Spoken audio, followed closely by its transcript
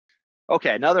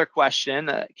Okay, another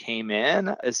question came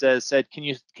in. It said, can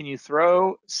you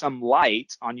throw some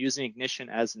light on using Ignition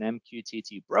as an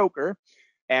MQTT broker,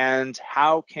 and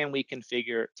how can we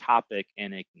configure topic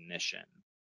in Ignition?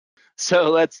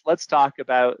 So let's talk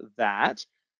about that.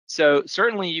 So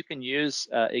certainly you can use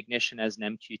Ignition as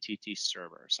an MQTT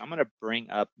server. So I'm going to bring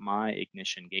up my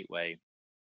Ignition gateway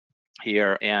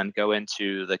here and go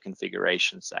into the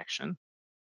configuration section.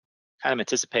 Kind of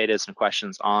anticipated some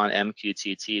questions on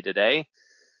MQTT today.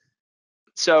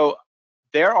 So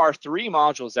there are 3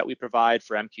 modules that we provide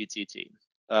for MQTT.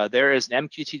 There is an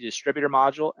MQTT Distributor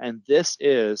module, and this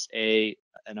is a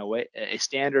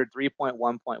standard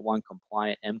 3.1.1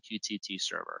 compliant MQTT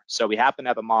server. So we happen to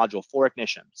have a module for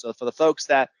Ignition. So for the folks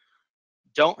that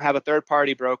don't have a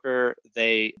third-party broker,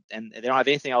 they don't have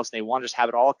anything else, they want to just have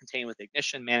it all contained with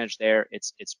Ignition managed there,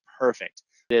 it's perfect.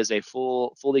 It is a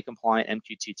fully compliant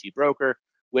MQTT broker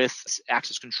with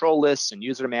access control lists and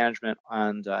user management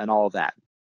and all of that.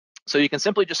 So you can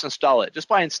simply just install it. Just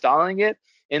by installing it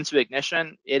into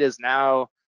Ignition,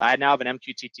 I now have an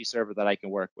MQTT server that I can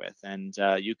work with, and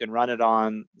you can run it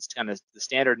on kind of the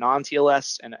standard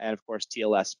non-TLS and of course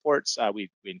TLS ports. We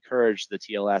encourage the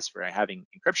TLS for having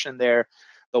encryption there,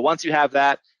 but once you have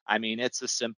that, I mean, it's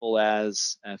as simple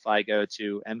as if I go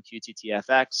to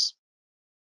MQTT-FX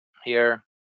here,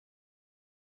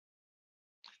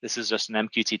 this is just an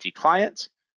MQTT client.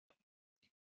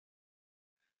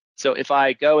 So if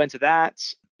I go into that,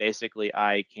 basically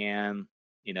I can,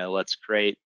 let's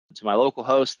create to my local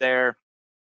host there.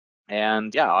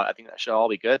 And yeah, I think that should all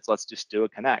be good. So let's just do a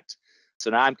connect.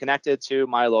 So now I'm connected to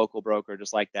my local broker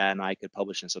just like that, and I could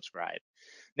publish and subscribe.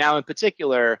 Now in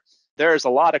particular, there's a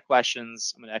lot of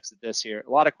questions, I'm gonna exit this here,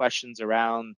 a lot of questions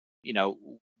around,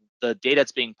 the data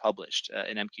that's being published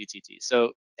in MQTT.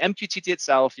 So MQTT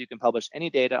itself, you can publish any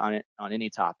data on it, on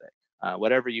any topic,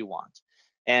 whatever you want.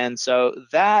 And so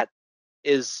that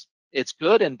it's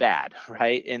good and bad,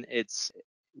 right? And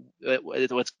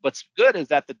what's good is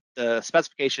that the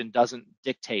specification doesn't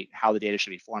dictate how the data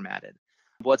should be formatted.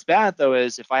 What's bad though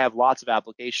is if I have lots of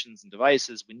applications and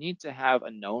devices, we need to have a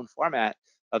known format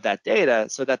of that data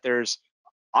so that there's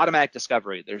automatic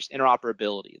discovery, there's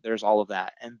interoperability, there's all of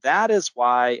that. And that is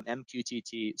why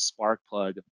MQTT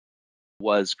Sparkplug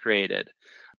was created.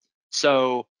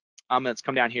 So let's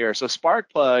come down here. So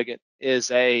Sparkplug is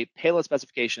a payload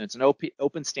specification. It's an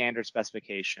open standard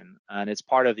specification, and it's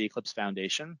part of the Eclipse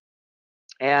Foundation.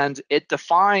 And it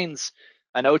defines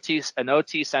an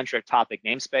OT-centric topic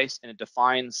namespace, and it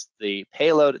defines the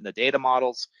payload and the data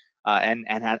models, and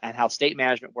how state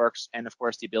management works, and of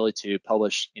course the ability to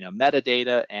publish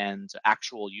metadata and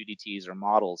actual UDTs or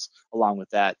models along with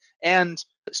that, and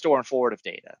store and forward of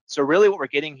data. So really what we're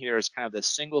getting here is kind of this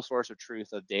single source of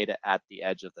truth of data at the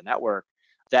edge of the network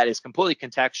that is completely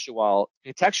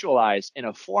contextualized in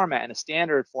a format, in a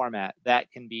standard format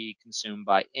that can be consumed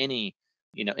by any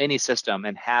system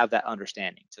and have that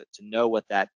understanding to know what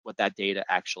that data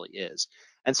actually is.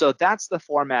 And so that's the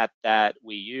format that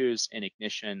we use in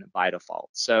Ignition by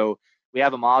default. So we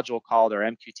have a module called our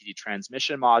MQTT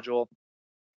transmission module.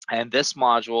 And this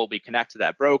module, we connect to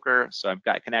that broker. So I've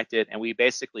got connected, and we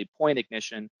basically point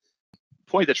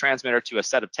the transmitter to a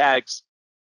set of tags,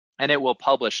 and it will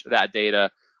publish that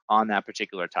data on that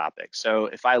particular topic. So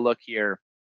if I look here,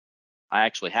 I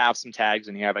actually have some tags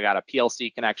in here. I've got a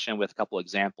PLC connection with a couple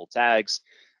example tags.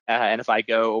 And if I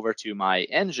go over to my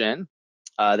engine,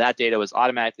 that data was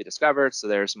automatically discovered. So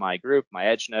there's my group, my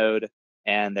edge node,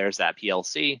 and there's that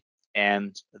PLC.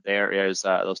 And there is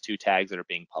those 2 tags that are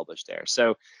being published there.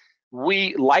 So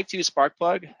we like to use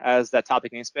Sparkplug as that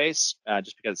topic namespace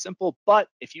just because it's simple. But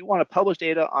if you want to publish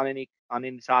data on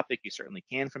any topic, you certainly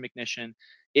can from Ignition.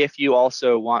 If you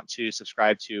also want to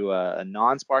subscribe to a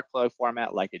non-Sparkplug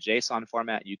format like a JSON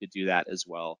format, you could do that as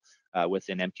well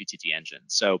within MQTT Engine.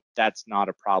 So that's not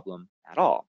a problem at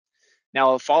all.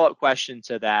 Now, a follow-up question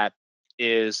to that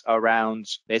is around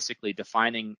basically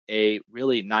defining a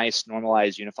really nice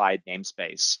normalized unified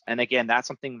namespace. And again, that's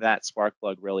something that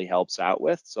Sparkplug really helps out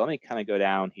with. So let me kind of go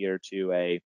down here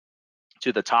to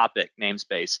the topic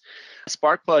namespace.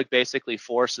 Sparkplug basically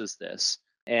forces this,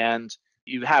 and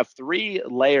you have 3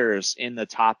 layers in the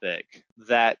topic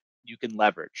that you can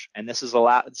leverage. And this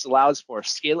allows for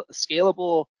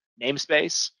scalable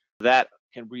namespace that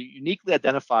uniquely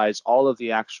identifies all of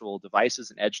the actual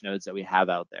devices and edge nodes that we have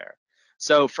out there.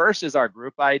 So first is our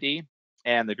group ID,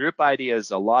 and the group ID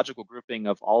is a logical grouping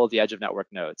of all of the edge of network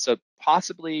nodes. So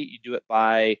possibly you do it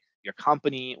by your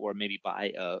company or maybe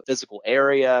by a physical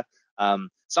area,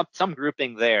 some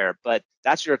grouping there, but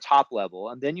that's your top level.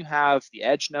 And then you have the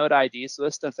edge node ID. So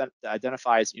this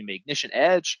identifies Ignition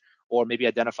edge or maybe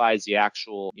identifies the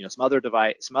actual, some other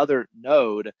device, some other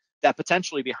node that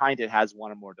potentially behind it has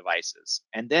one or more devices.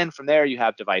 And then from there you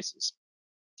have devices,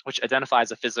 which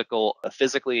identifies a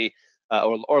physically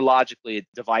or logically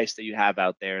device that you have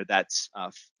out there that's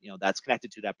that's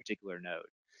connected to that particular node.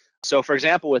 So for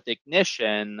example, with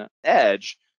Ignition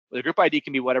Edge, the group ID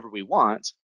can be whatever we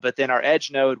want, but then our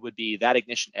edge node would be that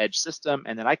Ignition Edge system,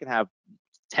 and then I can have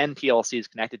 10 PLCs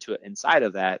connected to it inside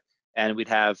of that, and we'd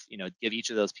have, give each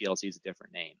of those PLCs a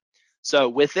different name. So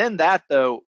within that,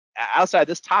 though, outside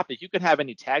this topic, you can have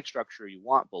any tag structure you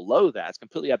want below that. It's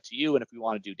completely up to you. And if we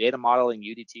want to do data modeling,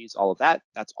 UDTs, all of that,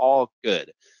 that's all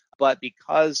good. But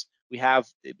because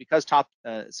Sparkplug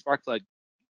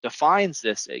defines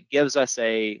this, it gives us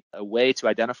a way to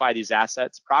identify these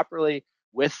assets properly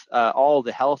with all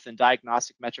the health and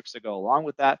diagnostic metrics that go along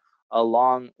with that,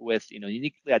 along with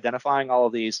uniquely identifying all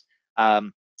of these.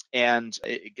 And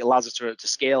it allows us to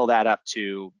scale that up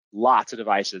to lots of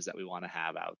devices that we want to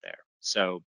have out there.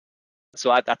 So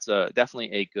that's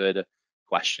definitely a good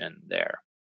question there.